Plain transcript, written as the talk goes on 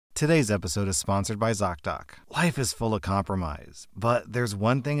Today's episode is sponsored by ZocDoc. Life is full of compromise, but there's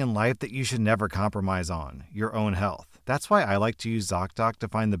one thing in life that you should never compromise on: your own health. That's why I like to use ZocDoc to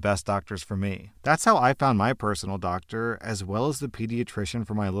find the best doctors for me. That's how I found my personal doctor, as well as the pediatrician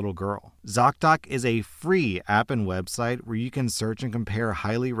for my little girl. ZocDoc is a free app and website where you can search and compare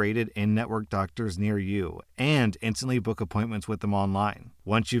highly rated in-network doctors near you and instantly book appointments with them online.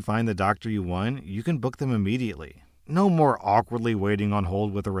 Once you find the doctor you want, you can book them immediately. No more awkwardly waiting on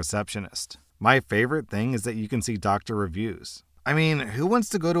hold with a receptionist. My favorite thing is that you can see doctor reviews. I mean, who wants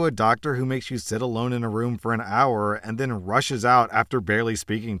to go to a doctor who makes you sit alone in a room for an hour and then rushes out after barely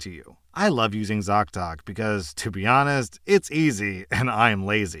speaking to you? I love using ZocDoc because, to be honest, it's easy and I'm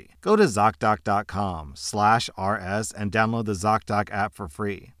lazy. Go to ZocDoc.com/RS and download the ZocDoc app for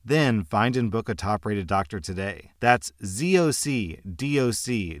free. Then find and book a top-rated doctor today. That's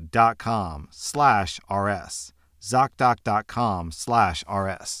ZocDoc.com/RS.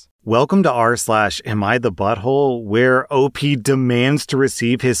 ZocDoc.com/RS. Welcome to r/Am I the Butthole, where OP demands to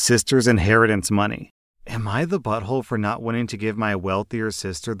receive his sister's inheritance money. Am I the butthole for not wanting to give my wealthier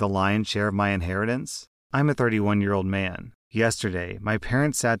sister the lion's share of my inheritance? I'm a 31-year-old man. Yesterday, my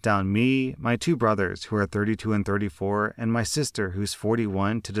parents sat down me, my two brothers, who are 32 and 34, and my sister, who's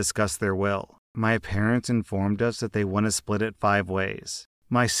 41, to discuss their will. My parents informed us that they want to split it 5 ways.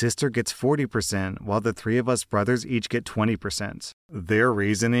 My sister gets 40%, while the 3 of us brothers each get 20%. Their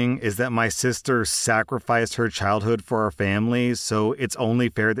reasoning is that my sister sacrificed her childhood for our family, so it's only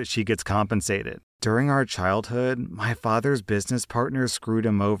fair that she gets compensated. During our childhood, my father's business partner screwed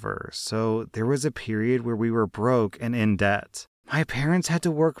him over, so there was a period where we were broke and in debt. My parents had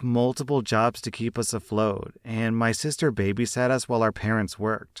to work multiple jobs to keep us afloat, and my sister babysat us while our parents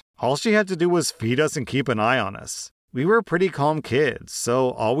worked. All she had to do was feed us and keep an eye on us. We were pretty calm kids,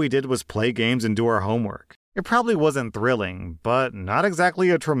 so all we did was play games and do our homework. It probably wasn't thrilling, but not exactly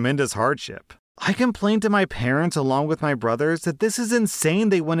a tremendous hardship. I complained to my parents along with my brothers that this is insane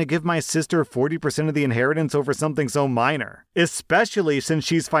they want to give my sister 40% of the inheritance over something so minor, especially since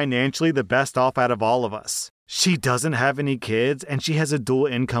she's financially the best off out of all of us. She doesn't have any kids and she has a dual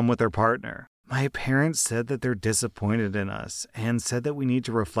income with her partner. My parents said that they're disappointed in us and said that we need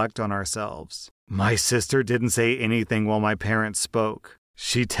to reflect on ourselves. My sister didn't say anything while my parents spoke.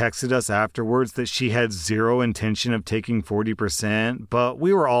 She texted us afterwards that she had zero intention of taking 40%, but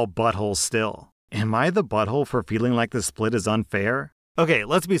we were all buttholes still. Am I the butthole for feeling like the split is unfair? Okay,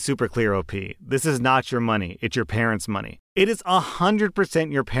 let's be super clear, OP. This is not your money, it's your parents' money. It is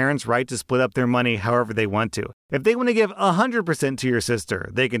 100% your parents' right to split up their money however they want to. If they want to give 100% to your sister,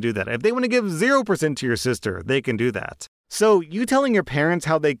 they can do that. If they want to give 0% to your sister, they can do that. So you telling your parents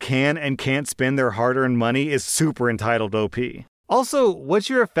how they can and can't spend their hard-earned money is super entitled, OP. Also, what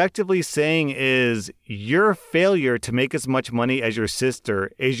you're effectively saying is your failure to make as much money as your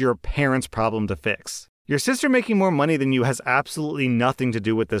sister is your parents' problem to fix. Your sister making more money than you has absolutely nothing to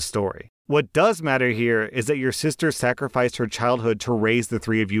do with this story. What does matter here is that your sister sacrificed her childhood to raise the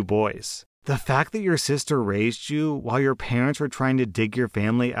 3 of you boys. The fact that your sister raised you while your parents were trying to dig your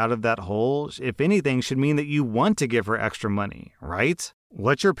family out of that hole, if anything, should mean that you want to give her extra money, right?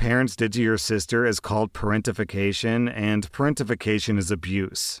 What your parents did to your sister is called parentification, and parentification is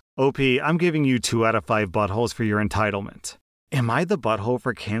abuse. OP, I'm giving you 2 out of 5 buttholes for your entitlement. Am I the butthole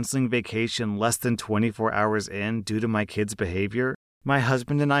for canceling vacation less than 24 hours in due to my kids' behavior? My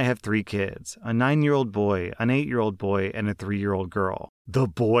husband and I have 3 kids, a 9-year-old boy, an 8-year-old boy, and a 3-year-old girl. The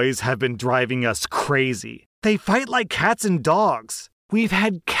boys have been driving us crazy. They fight like cats and dogs. We've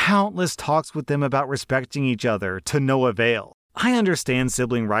had countless talks with them about respecting each other to no avail. I understand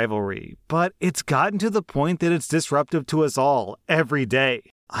sibling rivalry, but it's gotten to the point that it's disruptive to us all, every day.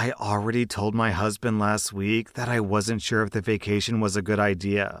 I already told my husband last week that I wasn't sure if the vacation was a good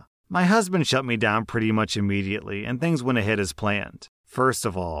idea. My husband shut me down pretty much immediately, and things went ahead as planned. First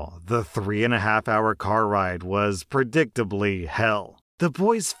of all, the 3.5-hour car ride was predictably hell. The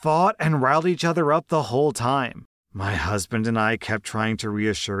boys fought and riled each other up the whole time. My husband and I kept trying to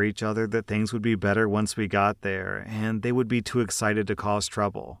reassure each other that things would be better once we got there, and they would be too excited to cause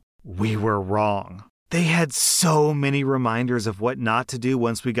trouble. We were wrong. They had so many reminders of what not to do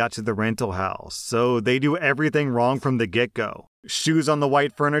once we got to the rental house, so they do everything wrong from the get-go. Shoes on the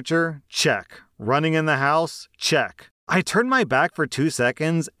white furniture? Check. Running in the house? Check. I turned my back for 2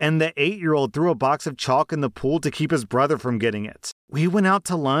 seconds, and the 8-year-old threw a box of chalk in the pool to keep his brother from getting it. We went out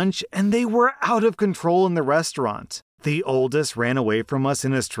to lunch, and they were out of control in the restaurant. The oldest ran away from us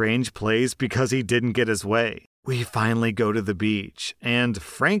in a strange place because he didn't get his way. We finally go to the beach, and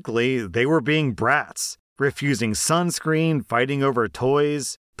frankly, they were being brats, refusing sunscreen, fighting over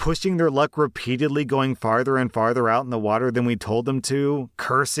toys. pushing their luck repeatedly, going farther and farther out in the water than we told them to,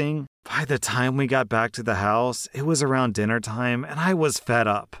 cursing. By the time we got back to the house, it was around dinner time and I was fed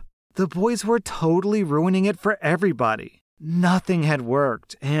up. The boys were totally ruining it for everybody. Nothing had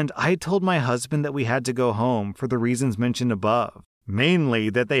worked, and I told my husband that we had to go home for the reasons mentioned above. Mainly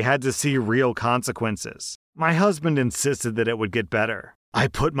that they had to see real consequences. My husband insisted that it would get better. I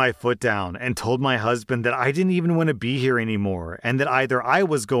put my foot down and told my husband that I didn't even want to be here anymore and that either I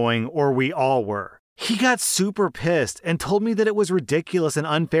was going or we all were. He got super pissed and told me that it was ridiculous and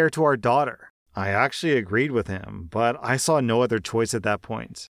unfair to our daughter. I actually agreed with him, but I saw no other choice at that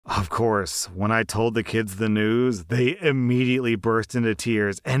point. Of course, when I told the kids the news, they immediately burst into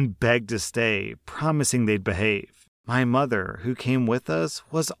tears and begged to stay, promising they'd behave. My mother, who came with us,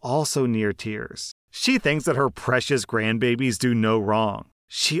 was also near tears. She thinks that her precious grandbabies do no wrong.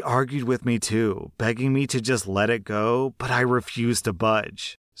 She argued with me too, begging me to just let it go, but I refused to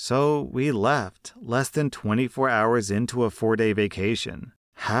budge. So we left, less than 24 hours into a 4-day vacation.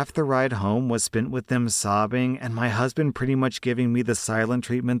 Half the ride home was spent with them sobbing and my husband pretty much giving me the silent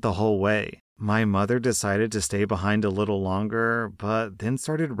treatment the whole way. My mother decided to stay behind a little longer, but then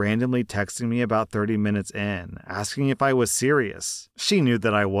started randomly texting me about 30 minutes in, asking if I was serious. She knew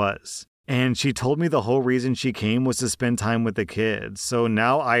that I was. And she told me the whole reason she came was to spend time with the kids, so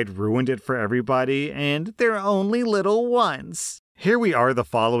now I'd ruined it for everybody, and they're only little ones. Here we are the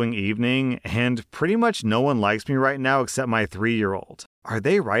following evening, and pretty much no one likes me right now except my 3-year-old. Are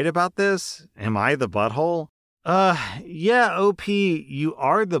they right about this? Am I the butthole? Yeah, OP, you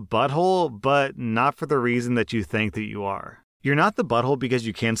are the butthole, but not for the reason that you think that you are. You're not the butthole because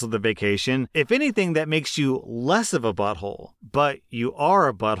you canceled the vacation. If anything, that makes you less of a butthole. But you are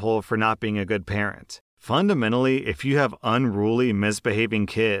a butthole for not being a good parent. Fundamentally, if you have unruly, misbehaving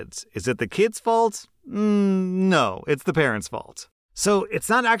kids, is it the kid's fault? No, it's the parent's fault. So it's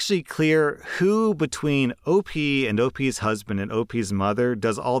not actually clear who between OP and OP's husband and OP's mother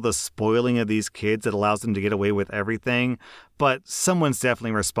does all the spoiling of these kids that allows them to get away with everything, but someone's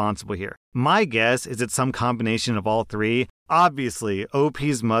definitely responsible here. My guess is it's some combination of all three. Obviously,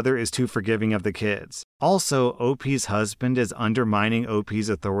 OP's mother is too forgiving of the kids. Also, OP's husband is undermining OP's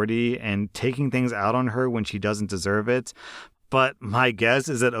authority and taking things out on her when she doesn't deserve it. But my guess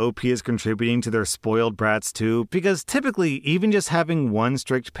is that OP is contributing to their spoiled brats too, because typically even just having one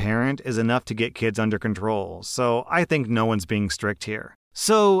strict parent is enough to get kids under control, so I think no one's being strict here.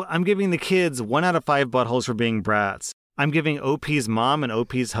 So I'm giving the kids 1 out of 5 buttholes for being brats. I'm giving OP's mom and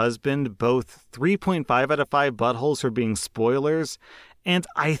OP's husband both 3.5 out of 5 buttholes for being spoilers, and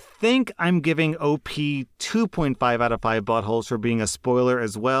I think I'm giving OP 2.5 out of 5 buttholes for being a spoiler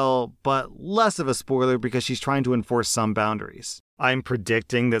as well, but less of a spoiler because she's trying to enforce some boundaries. I'm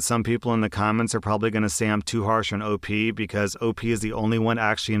predicting that some people in the comments are probably going to say I'm too harsh on OP because OP is the only one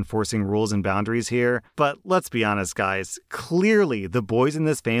actually enforcing rules and boundaries here. But let's be honest, guys. Clearly, the boys in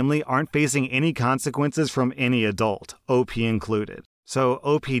this family aren't facing any consequences from any adult, OP included. So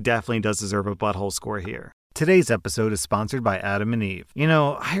OP definitely does deserve a butthole score here. Today's episode is sponsored by Adam and Eve. You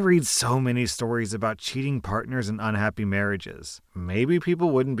know, I read so many stories about cheating partners and unhappy marriages. Maybe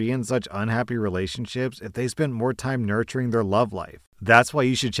people wouldn't be in such unhappy relationships if they spent more time nurturing their love life. That's why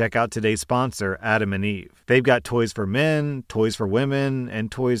you should check out today's sponsor, Adam and Eve. They've got toys for men, toys for women,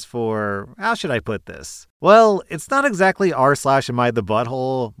 and toys for... how should I put this? Well, it's not exactly r/am I the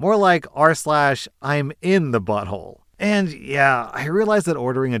butthole, more like r/I'm in the butthole. And yeah, I realize that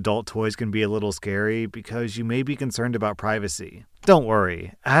ordering adult toys can be a little scary because you may be concerned about privacy. Don't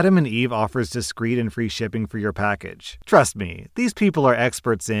worry, Adam and Eve offers discreet and free shipping for your package. Trust me, these people are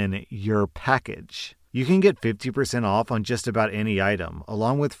experts in your package. You can get 50% off on just about any item,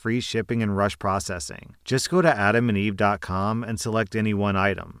 along with free shipping and rush processing. Just go to adamandeve.com and select any one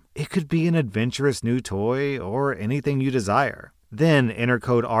item. It could be an adventurous new toy or anything you desire. Then enter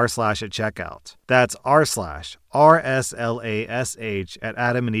code r/ at checkout. That's r/RSLASH at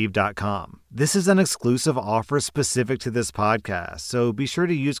adamandeve.com. This is an exclusive offer specific to this podcast, so be sure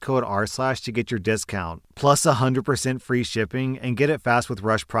to use code r/ to get your discount, plus 100% free shipping, and get it fast with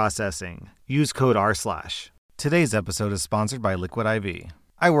rush processing. Use code r/. Today's episode is sponsored by Liquid IV.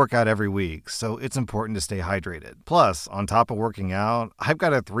 I work out every week, so it's important to stay hydrated. Plus, on top of working out, I've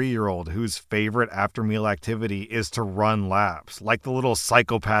got a 3-year-old whose favorite after-meal activity is to run laps, like the little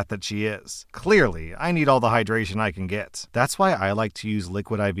psychopath that she is. Clearly, I need all the hydration I can get. That's why I like to use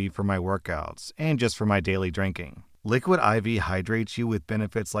Liquid IV for my workouts, and just for my daily drinking. Liquid IV hydrates you with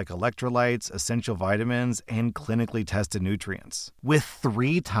benefits like electrolytes, essential vitamins, and clinically tested nutrients. With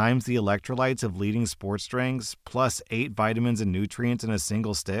 3 times the electrolytes of leading sports drinks, plus 8 vitamins and nutrients in a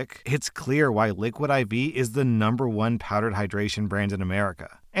single stick, it's clear why Liquid IV is the #1 powdered hydration brand in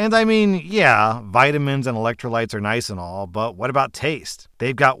America. And I mean, yeah, vitamins and electrolytes are nice and all, but what about taste?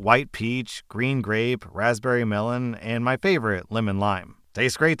 They've got white peach, green grape, raspberry melon, and my favorite, lemon lime.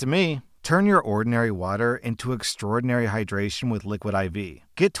 Tastes great to me. Turn your ordinary water into extraordinary hydration with Liquid IV.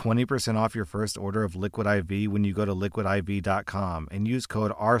 Get 20% off your first order of Liquid IV when you go to liquidiv.com and use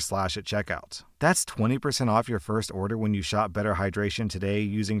code R/ at checkout. That's 20% off your first order when you shop Better Hydration today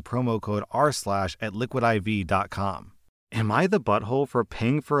using promo code R/ at liquidiv.com. Am I the butthole for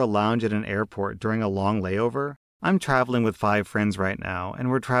paying for a lounge at an airport during a long layover? I'm traveling with 5 friends right now, and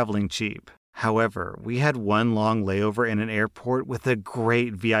we're traveling cheap. However, we had one long layover in an airport with a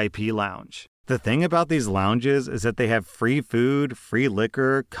great VIP lounge. The thing about these lounges is that they have free food, free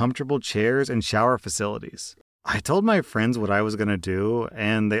liquor, comfortable chairs, and shower facilities. I told my friends what I was going to do,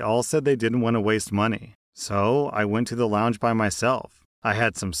 and they all said they didn't want to waste money. So I went to the lounge by myself. I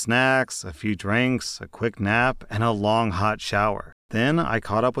had some snacks, a few drinks, a quick nap, and a long hot shower. Then I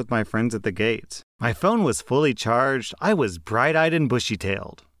caught up with my friends at the gate. My phone was fully charged, I was bright-eyed and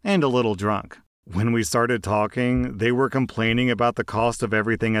bushy-tailed, and a little drunk. When we started talking, they were complaining about the cost of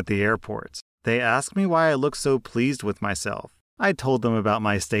everything at the airport. They asked me why I looked so pleased with myself. I told them about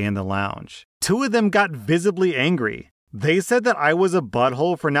my stay in the lounge. 2 of them got visibly angry. They said that I was a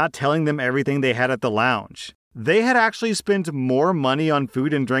butthole for not telling them everything they had at the lounge. They had actually spent more money on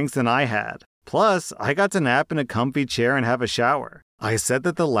food and drinks than I had. Plus, I got to nap in a comfy chair and have a shower. I said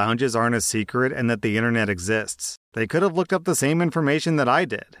that the lounges aren't a secret and that the internet exists. They could have looked up the same information that I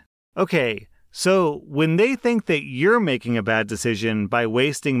did. Okay, so when they think that you're making a bad decision by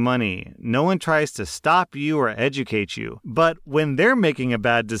wasting money, no one tries to stop you or educate you. But when they're making a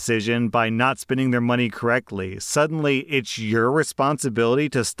bad decision by not spending their money correctly, suddenly it's your responsibility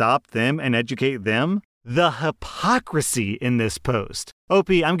to stop them and educate them? The hypocrisy in this post. OP,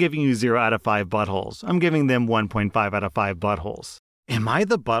 I'm giving you 0 out of 5 buttholes. I'm giving them 1.5 out of 5 buttholes. Am I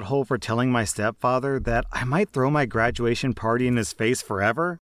the butthole for telling my stepfather that I might throw my graduation party in his face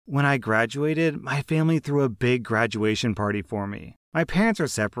forever? When I graduated, my family threw a big graduation party for me. My parents are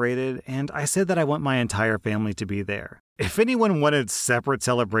separated, and I said that I want my entire family to be there. If anyone wanted separate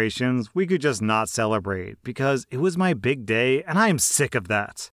celebrations, we could just not celebrate, because it was my big day, and I am sick of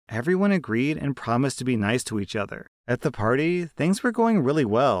that. Everyone agreed and promised to be nice to each other. At the party, things were going really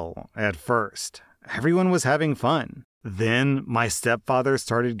well, at first. Everyone was having fun. Then, my stepfather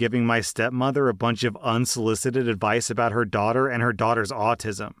started giving my stepmother a bunch of unsolicited advice about her daughter and her daughter's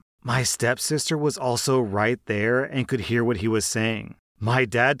autism. My stepsister was also right there and could hear what he was saying. My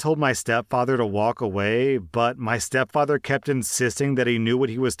dad told my stepfather to walk away, but my stepfather kept insisting that he knew what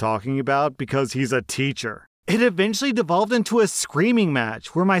he was talking about because he's a teacher. It eventually devolved into a screaming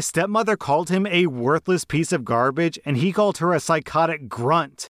match where my stepmother called him a worthless piece of garbage and he called her a psychotic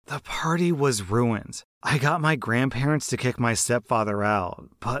grunt. The party was ruined. I got my grandparents to kick my stepfather out,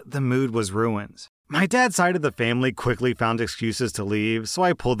 but the mood was ruined. My dad's side of the family quickly found excuses to leave, so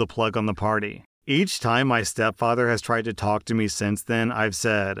I pulled the plug on the party. Each time my stepfather has tried to talk to me since then, I've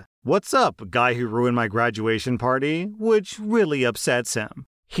said, "What's up, guy who ruined my graduation party?" which really upsets him.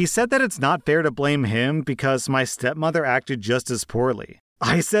 He said that it's not fair to blame him because my stepmother acted just as poorly.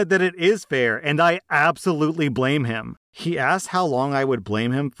 I said that it is fair, and I absolutely blame him. He asked how long I would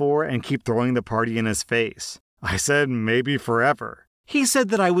blame him for and keep throwing the party in his face. I said maybe forever. He said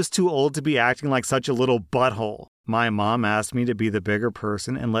that I was too old to be acting like such a little butthole. My mom asked me to be the bigger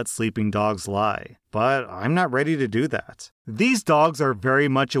person and let sleeping dogs lie, but I'm not ready to do that. These dogs are very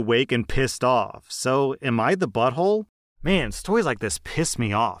much awake and pissed off, so am I the butthole? Man, stories like this piss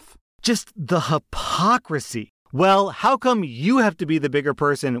me off. Just the hypocrisy. Well, how come you have to be the bigger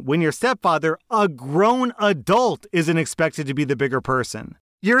person when your stepfather, a grown adult, isn't expected to be the bigger person?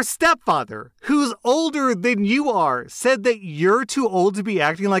 Your stepfather, who's older than you are, said that you're too old to be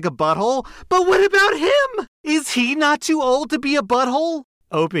acting like a butthole, but what about him? Is he not too old to be a butthole?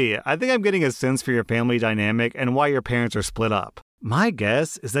 Opie, I think I'm getting a sense for your family dynamic and why your parents are split up. My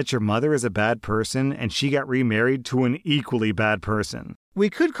guess is that your mother is a bad person and she got remarried to an equally bad person. We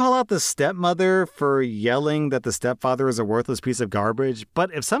could call out the stepmother for yelling that the stepfather is a worthless piece of garbage,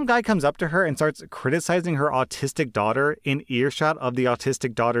 but if some guy comes up to her and starts criticizing her autistic daughter in earshot of the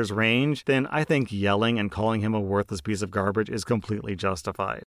autistic daughter's range, then I think yelling and calling him a worthless piece of garbage is completely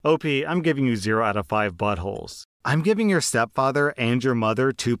justified. OP, I'm giving you 0 out of 5 buttholes. I'm giving your stepfather and your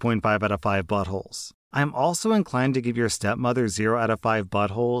mother 2.5 out of 5 buttholes. I'm also inclined to give your stepmother 0 out of 5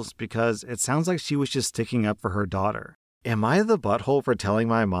 buttholes because it sounds like she was just sticking up for her daughter. Am I the butthole for telling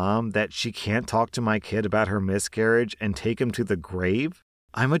my mom that she can't talk to my kid about her miscarriage and take him to the grave?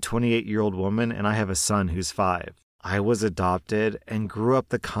 I'm a 28-year-old woman and I have a son who's 5. I was adopted and grew up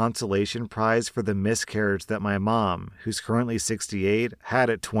the consolation prize for the miscarriage that my mom, who's currently 68, had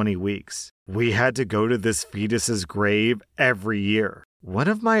at 20 weeks. We had to go to this fetus's grave every year. One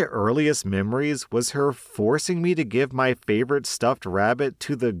of my earliest memories was her forcing me to give my favorite stuffed rabbit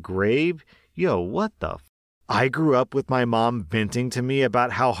to the grave. Yo, what the f? I grew up with my mom venting to me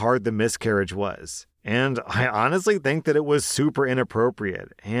about how hard the miscarriage was. And I honestly think that it was super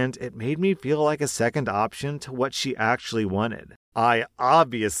inappropriate, and it made me feel like a second option to what she actually wanted. I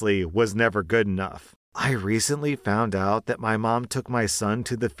obviously was never good enough. I recently found out that my mom took my son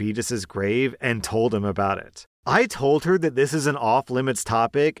to the fetus's grave and told him about it. I told her that this is an off-limits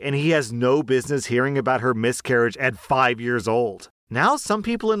topic and he has no business hearing about her miscarriage at 5 years old. Now some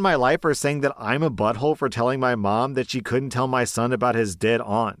people in my life are saying that I'm a butthole for telling my mom that she couldn't tell my son about his dead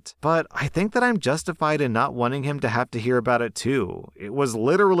aunt. But I think that I'm justified in not wanting him to have to hear about it too. It was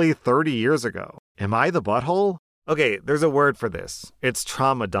literally 30 years ago. Am I the butthole? Okay, there's a word for this. It's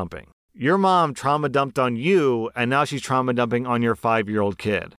trauma dumping. Your mom trauma dumped on you, and now she's trauma dumping on your 5-year-old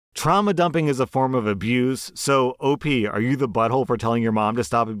kid. Trauma dumping is a form of abuse, so OP, are you the butthole for telling your mom to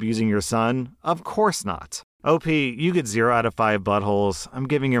stop abusing your son? Of course not. OP, you get 0 out of 5 buttholes. I'm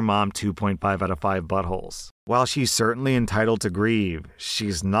giving your mom 2.5 out of 5 buttholes. While she's certainly entitled to grieve,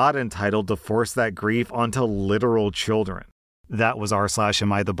 she's not entitled to force that grief onto literal children. That was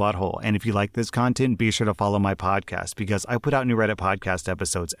r/Am I the Butthole. And if you like this content, be sure to follow my podcast because I put out new Reddit podcast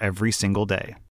episodes every single day.